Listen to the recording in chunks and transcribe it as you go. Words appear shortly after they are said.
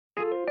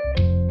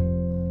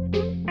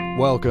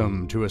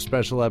Welcome to a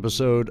special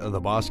episode of the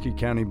Bosque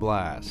County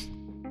Blast.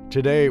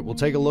 Today, we'll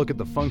take a look at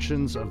the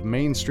functions of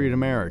Main Street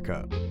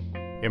America.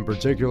 In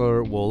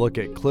particular, we'll look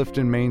at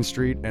Clifton Main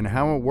Street and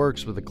how it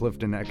works with the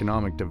Clifton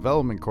Economic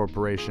Development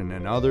Corporation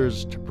and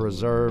others to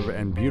preserve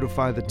and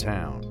beautify the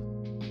town.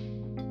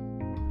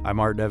 I'm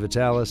Art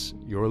DeVitalis.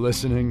 You're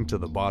listening to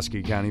the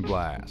Bosque County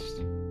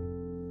Blast.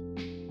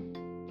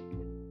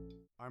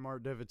 I'm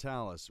Art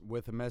DeVitalis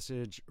with a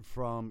message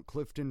from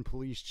Clifton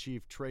Police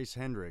Chief Trace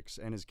Hendricks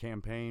and his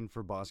campaign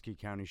for Bosque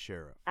County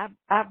Sheriff.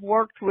 I've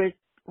worked with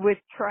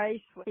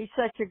Trace. He's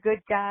such a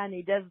good guy and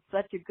he does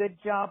such a good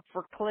job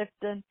for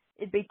Clifton.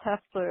 It'd be tough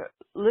to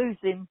lose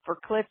him for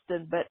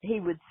Clifton, but he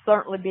would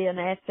certainly be an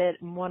asset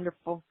and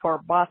wonderful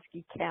for Bosque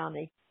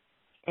County.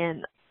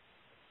 And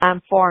I'm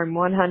for him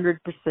 100%.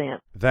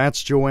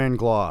 That's Joanne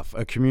Gloff,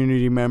 a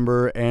community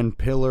member and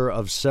pillar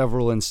of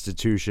several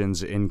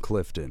institutions in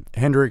Clifton.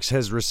 Hendricks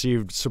has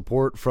received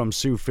support from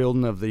Sue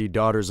Filden of the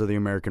Daughters of the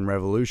American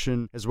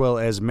Revolution, as well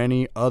as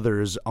many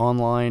others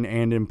online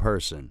and in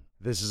person.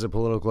 This is a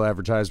political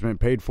advertisement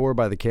paid for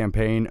by the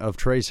campaign of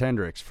Trace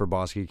Hendricks for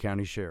Bosque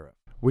County Sheriff.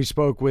 We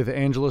spoke with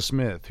Angela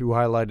Smith, who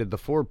highlighted the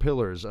four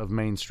pillars of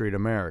Main Street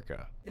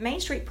America. The Main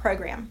Street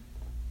program,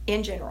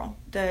 in general,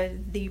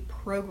 the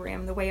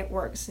program, the way it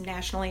works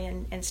nationally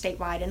and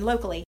statewide and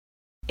locally,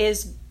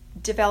 is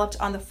developed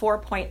on the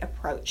 4-point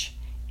approach.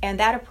 And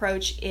that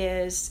approach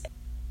is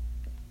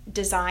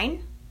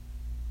design,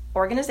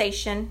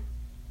 organization,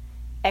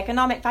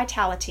 economic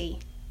vitality,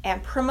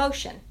 and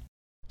promotion.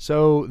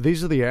 So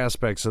these are the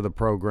aspects of the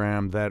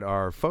program that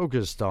are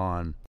focused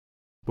on,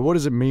 but what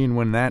does it mean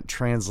when that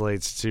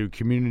translates to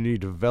community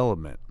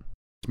development?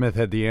 Smith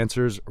had the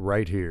answers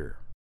right here.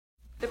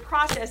 The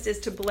process is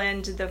to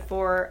blend the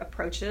four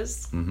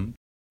approaches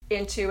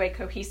into a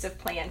cohesive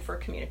plan for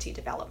community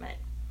development.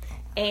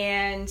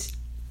 And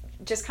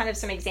just kind of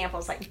some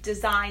examples, like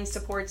design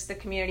supports the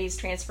community's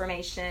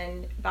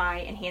transformation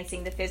by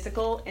enhancing the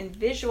physical and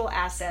visual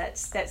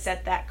assets that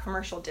set that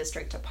commercial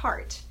district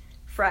apart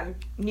from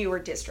newer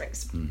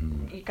districts.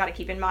 You've got to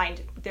keep in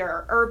mind there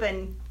are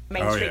urban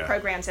Main Street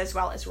programs as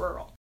well as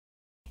rural.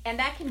 And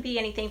that can be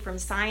anything from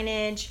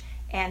signage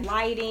and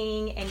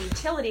lighting and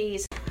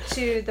utilities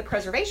to the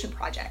preservation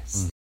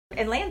projects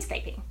and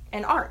landscaping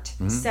and art.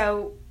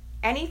 So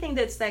anything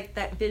that's like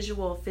that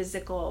visual,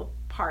 physical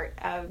part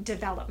of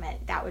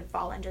development, that would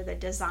fall under the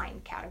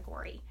design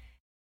category.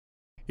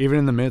 Even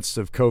in the midst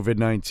of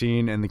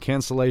COVID-19 and the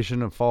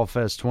cancellation of Fall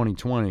Fest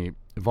 2020,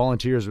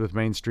 volunteers with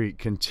Main Street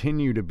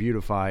continue to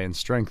beautify and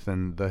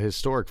strengthen the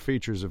historic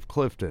features of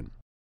Clifton.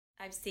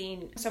 I've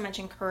seen so much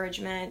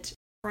encouragement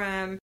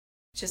from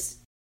just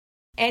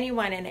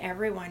anyone and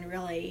everyone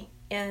really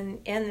in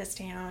this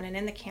town and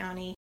in the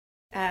county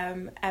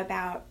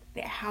about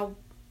how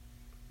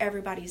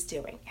everybody's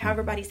doing, how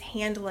everybody's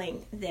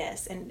handling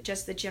this, and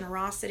just the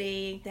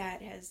generosity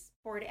that has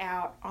poured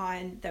out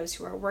on those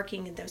who are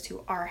working and those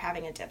who are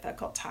having a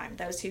difficult time,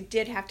 those who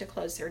did have to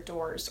close their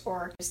doors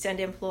or send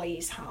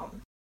employees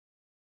home.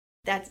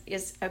 That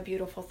is a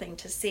beautiful thing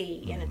to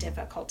see in a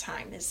difficult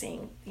time, is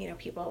seeing,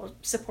 people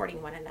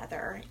supporting one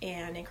another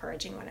and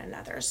encouraging one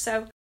another.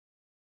 So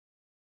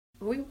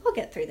we will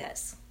get through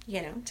this,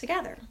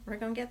 together. We're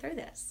going to get through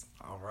this.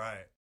 All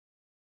right.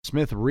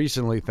 Smith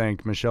recently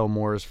thanked Michelle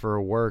Morris for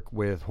her work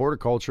with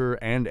horticulture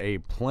and a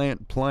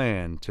plant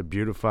plan to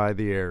beautify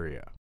the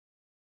area.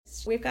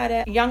 We've got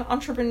a young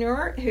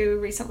entrepreneur who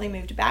recently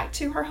moved back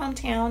to her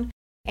hometown,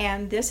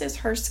 and this is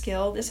her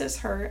skill, this is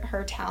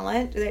her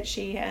talent that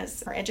she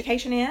has her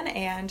education in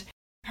and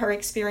her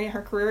experience,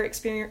 her career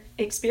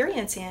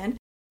experience in.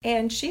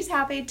 And she's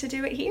happy to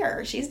do it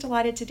here. She's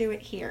delighted to do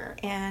it here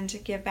and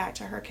give back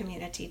to her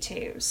community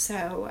too.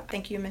 So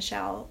thank you,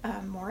 Michelle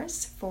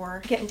Morris,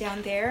 for getting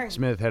down there.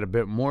 Smith had a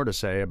bit more to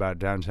say about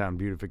downtown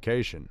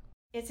beautification.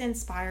 It's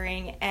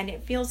inspiring and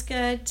it feels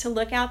good to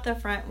look out the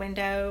front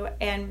window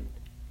and,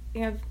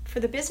 for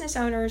the business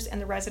owners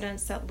and the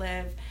residents that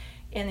live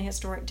in the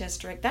historic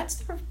district,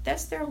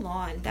 that's their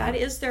lawn. That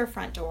is their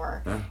front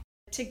door.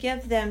 To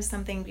give them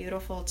something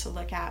beautiful to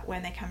look at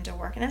when they come to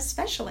work, and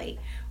especially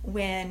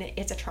when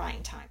it's a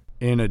trying time.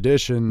 In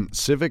addition,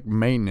 civic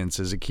maintenance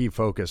is a key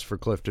focus for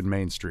Clifton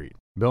Main Street.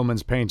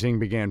 Billman's Painting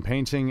began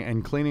painting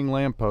and cleaning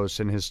lampposts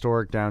in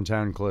historic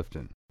downtown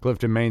Clifton.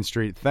 Clifton Main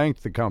Street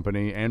thanked the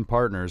company and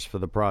partners for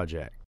the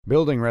project.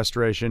 Building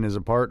restoration is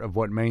a part of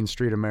what Main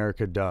Street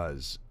America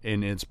does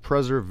in its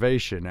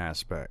preservation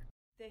aspect.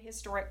 The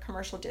historic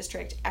commercial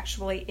district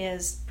actually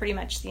is pretty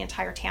much the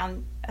entire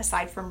town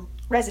aside from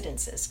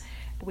residences.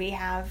 We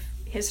have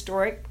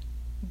historic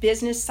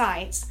business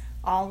sites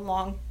all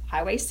along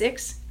Highway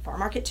 6, Farm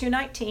Market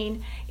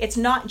 219. It's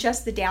not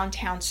just the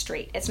downtown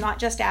street. It's not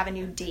just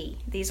Avenue D.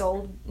 These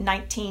old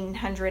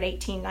 1900,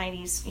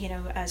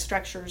 1890s,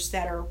 structures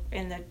that are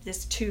in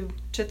this 2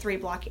 to 3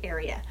 block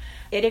area.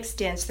 It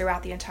extends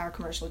throughout the entire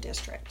commercial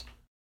district.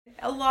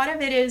 A lot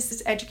of it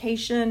is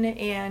education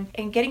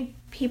and getting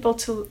people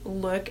to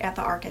look at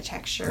the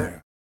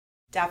architecture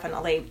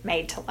definitely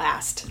made to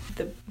last.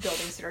 The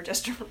buildings that are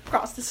just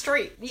across the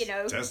street,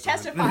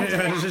 testify to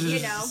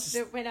that,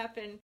 that went up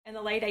in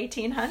the late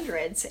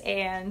 1800s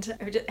and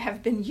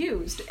have been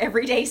used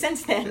every day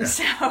since then. Yeah.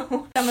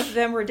 So some of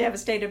them were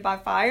devastated by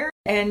fire,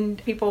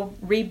 and people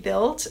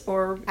rebuilt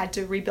or had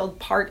to rebuild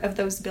part of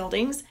those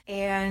buildings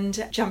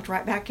and jumped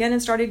right back in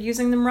and started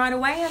using them right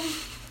away. And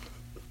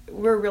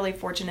we're really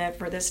fortunate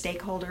for the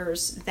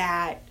stakeholders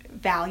that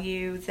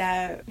value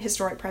the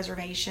historic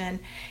preservation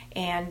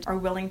and are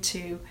willing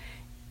to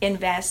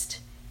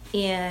invest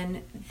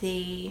in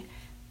the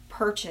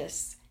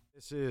purchase.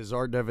 This is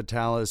Art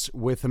DeVitalis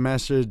with a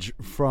message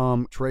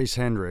from Trace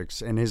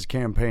Hendricks and his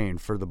campaign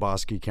for the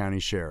Bosque County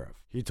Sheriff.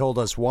 He told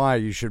us why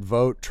you should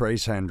vote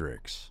Trace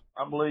Hendricks.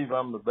 I believe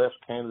I'm the best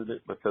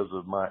candidate because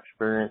of my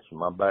experience and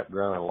my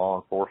background in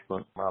law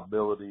enforcement, my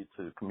ability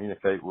to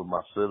communicate with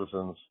my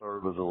citizens,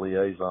 serve as a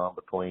liaison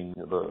between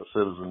the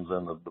citizens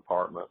and the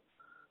department.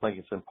 I think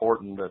it's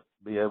important to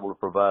be able to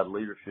provide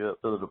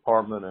leadership to the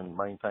department and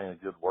maintain a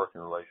good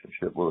working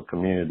relationship with the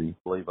community.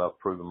 I believe I've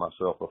proven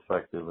myself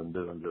effective in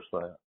doing just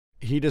that.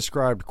 He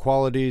described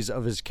qualities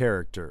of his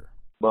character.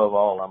 Above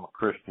all, I'm a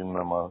Christian,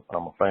 I'm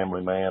a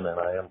family man, and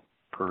I am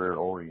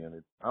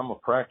career-oriented. I'm a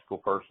practical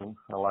person.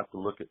 I like to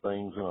look at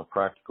things in a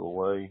practical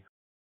way.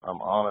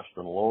 I'm honest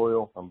and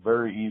loyal. I'm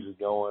very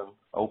easygoing,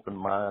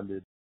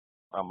 open-minded.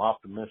 I'm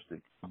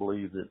optimistic. I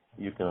believe that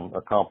you can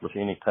accomplish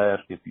any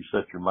task if you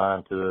set your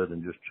mind to it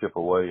and just chip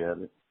away at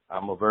it.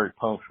 I'm a very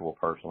punctual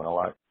person.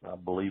 I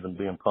believe in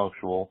being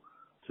punctual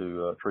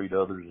to treat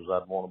others as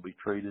I'd want to be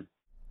treated.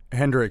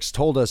 Hendricks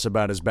told us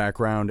about his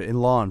background in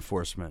law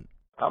enforcement.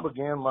 I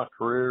began my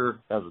career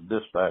as a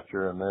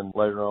dispatcher, and then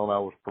later on I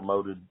was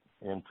promoted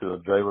into a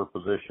jailer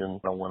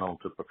position. I went on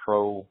to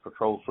patrol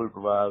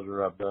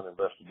supervisor. I've done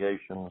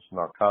investigations,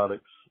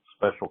 narcotics,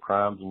 special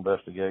crimes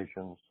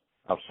investigations.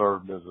 I've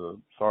served as a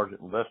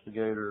sergeant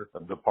investigator, a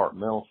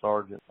departmental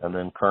sergeant, and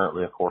then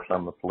currently, of course,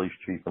 I'm the police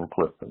chief in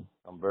Clifton.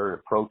 I'm very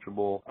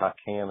approachable. I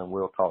can and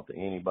will talk to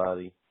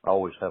anybody. I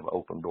always have an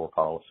open door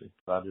policy.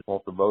 I just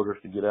want the voters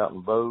to get out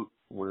and vote.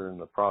 We're in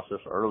the process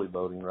of early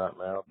voting right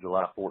now.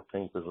 July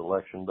 14th is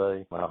election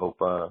day. I hope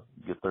I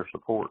get their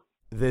support.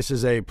 This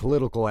is a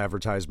political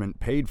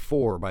advertisement paid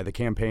for by the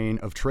campaign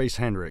of Trace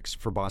Hendricks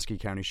for Bosque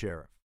County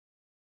Sheriff.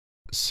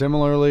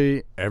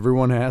 Similarly,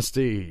 everyone has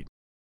to eat.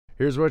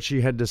 Here's what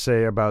she had to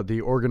say about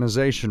the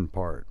organization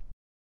part.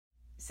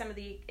 Some of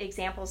the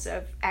examples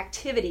of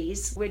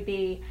activities would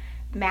be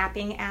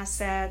mapping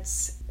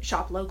assets,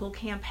 shop local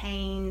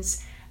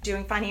campaigns,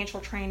 doing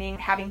financial training,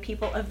 having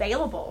people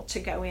available to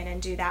go in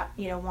and do that,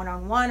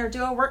 one-on-one or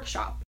do a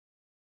workshop,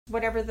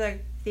 whatever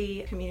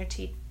the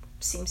community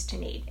seems to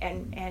need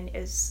and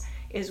is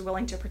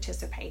willing to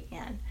participate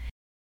in.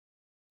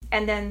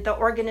 And then the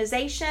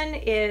organization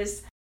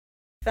is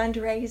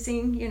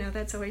fundraising,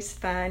 that's always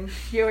fun.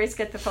 You always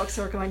get the folks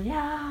who are going,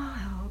 yeah, I'll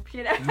help,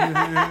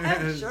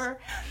 sure.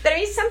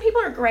 But some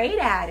people are great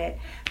at it.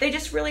 They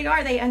just really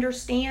are. They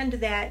understand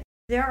that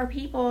there are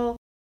people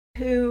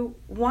who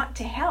want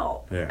to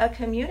help a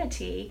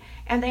community,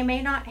 and they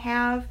may not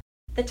have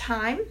the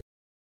time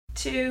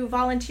to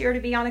volunteer to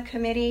be on a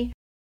committee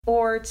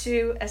or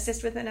to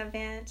assist with an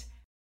event.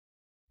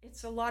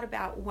 It's a lot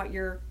about what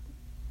your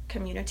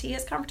community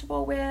is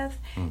comfortable with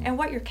and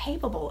what you're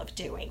capable of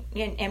doing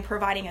and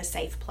providing a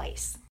safe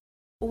place.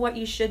 What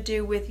you should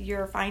do with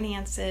your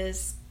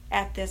finances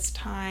at this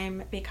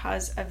time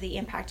because of the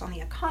impact on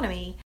the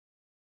economy.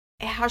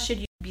 How should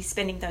you be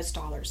spending those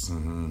dollars?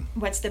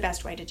 What's the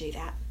best way to do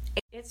that?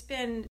 It's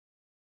been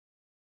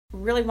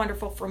really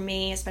wonderful for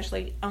me,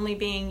 especially only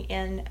being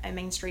in a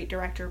Main Street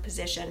director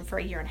position for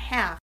a year and a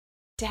half,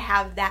 to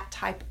have that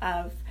type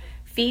of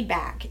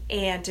feedback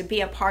and to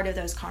be a part of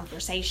those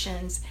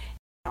conversations.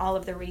 All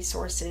of the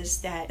resources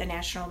that the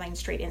National Main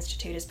Street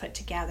Institute has put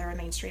together and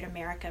Main Street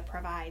America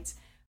provides.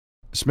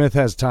 Smith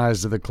has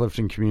ties to the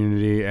Clifton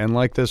community and,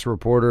 like this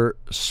reporter,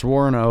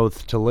 swore an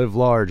oath to live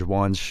large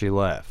once she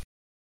left.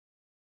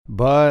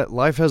 But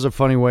life has a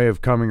funny way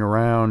of coming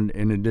around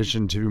in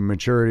addition to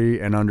maturity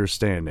and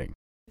understanding.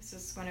 This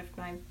is one of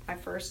my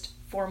first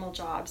formal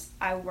jobs.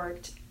 I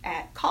worked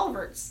at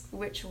Culver's,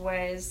 which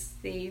was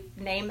the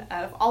name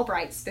of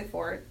Albright's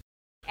before.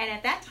 And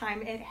at that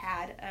time, it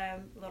had a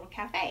little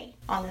cafe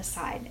on the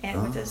side,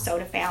 and with a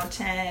soda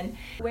fountain,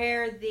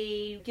 where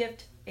the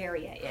gift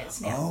area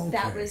is now. Okay.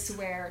 That was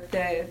where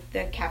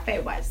the cafe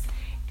was.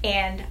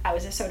 And I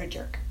was a soda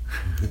jerk.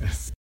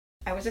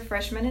 I was a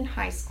freshman in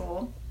high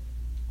school,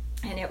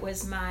 and it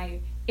was my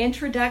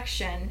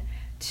introduction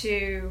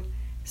to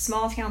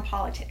small town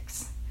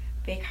politics,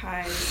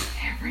 because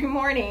every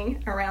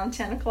morning around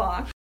 10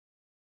 o'clock,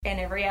 and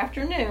every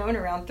afternoon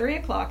around 3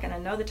 o'clock, and I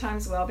know the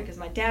times well because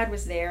my dad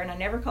was there and I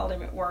never called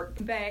him at work,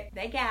 but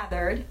they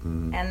gathered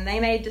and they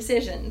made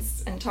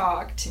decisions and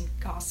talked and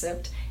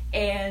gossiped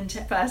and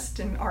fussed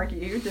and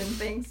argued and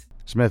things.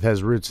 Smith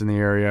has roots in the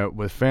area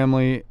with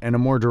family and a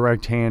more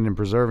direct hand in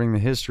preserving the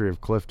history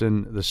of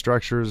Clifton, the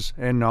structures,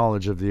 and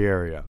knowledge of the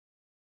area.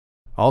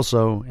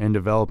 Also, in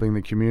developing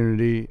the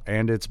community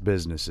and its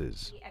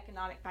businesses. The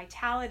economic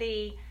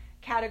vitality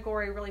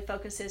category really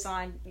focuses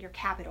on your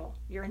capital,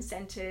 your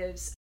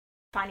incentives,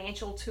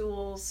 financial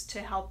tools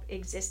to help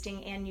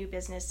existing and new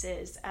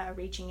businesses,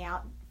 reaching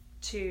out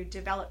to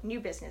develop new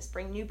business,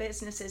 bring new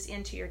businesses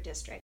into your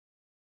district,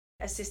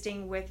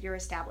 assisting with your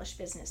established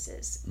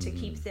businesses to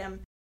keep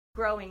them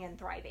growing and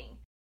thriving.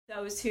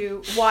 Those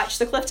who watch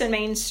the Clifton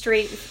Main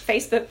Street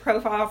Facebook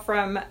profile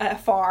from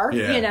afar,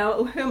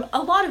 whom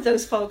a lot of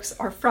those folks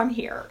are from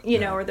here,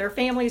 or their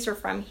families are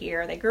from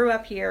here. They grew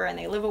up here and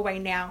they live away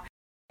now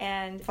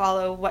and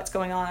follow what's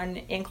going on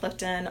in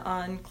Clifton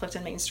on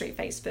Clifton Main Street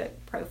Facebook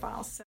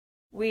profiles. So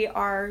we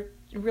are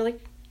really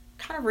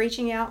kind of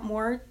reaching out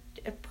more,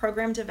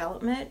 program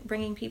development,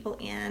 bringing people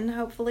in,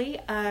 hopefully.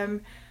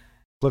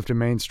 Clifton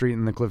Main Street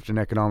and the Clifton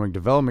Economic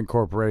Development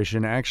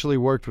Corporation actually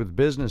worked with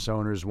business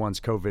owners once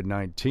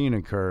COVID-19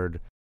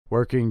 occurred,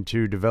 working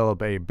to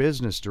develop a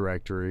business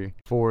directory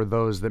for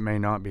those that may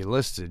not be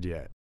listed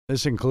yet.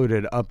 This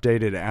included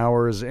updated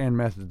hours and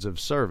methods of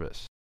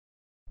service.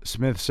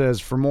 Smith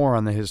says for more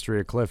on the history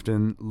of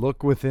Clifton,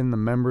 look within the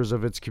members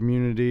of its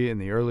community in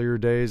the earlier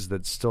days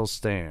that still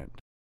stand.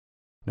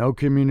 No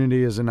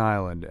community is an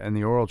island, and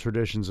the oral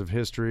traditions of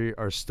history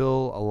are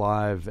still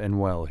alive and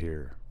well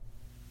here.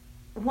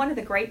 One of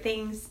the great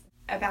things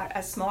about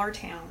a smaller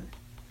town,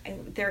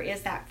 there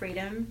is that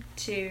freedom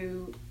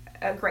to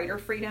a greater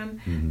freedom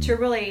to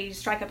really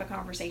strike up a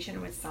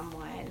conversation with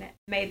someone.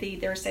 Maybe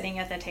they're sitting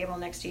at the table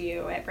next to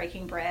you at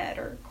Breaking Bread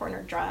or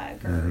Corner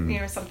Drug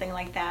or something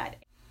like that.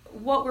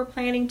 What we're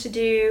planning to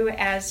do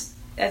as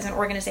an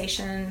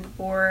organization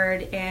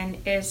board and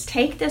is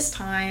take this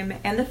time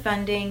and the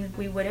funding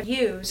we would have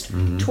used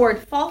toward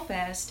Fall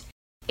Fest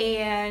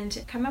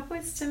and come up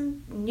with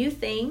some new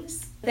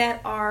things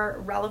that are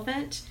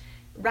relevant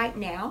right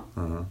now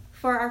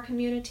for our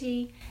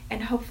community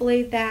and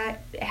hopefully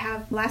that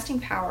have lasting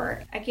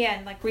power.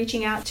 Again, like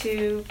reaching out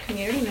to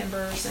community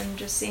members and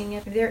just seeing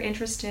if they're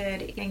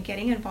interested in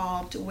getting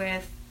involved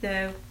with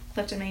the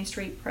Clifton Main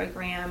Street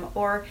program,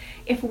 or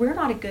if we're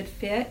not a good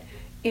fit,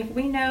 if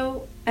we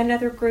know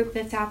another group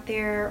that's out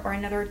there or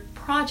another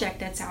project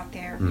that's out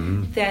there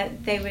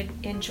that they would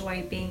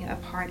enjoy being a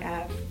part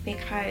of,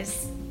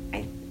 because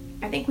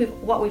I think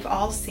what we've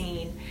all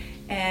seen,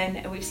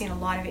 and we've seen a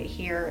lot of it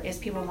here, is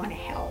people want to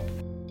help.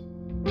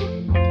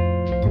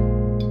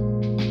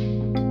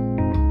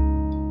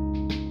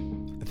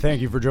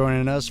 Thank you for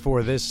joining us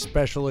for this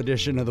special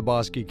edition of the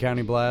Bosque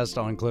County Blast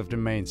on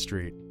Clifton Main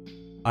Street.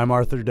 I'm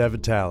Arthur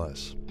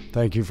DeVitalis.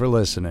 Thank you for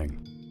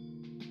listening.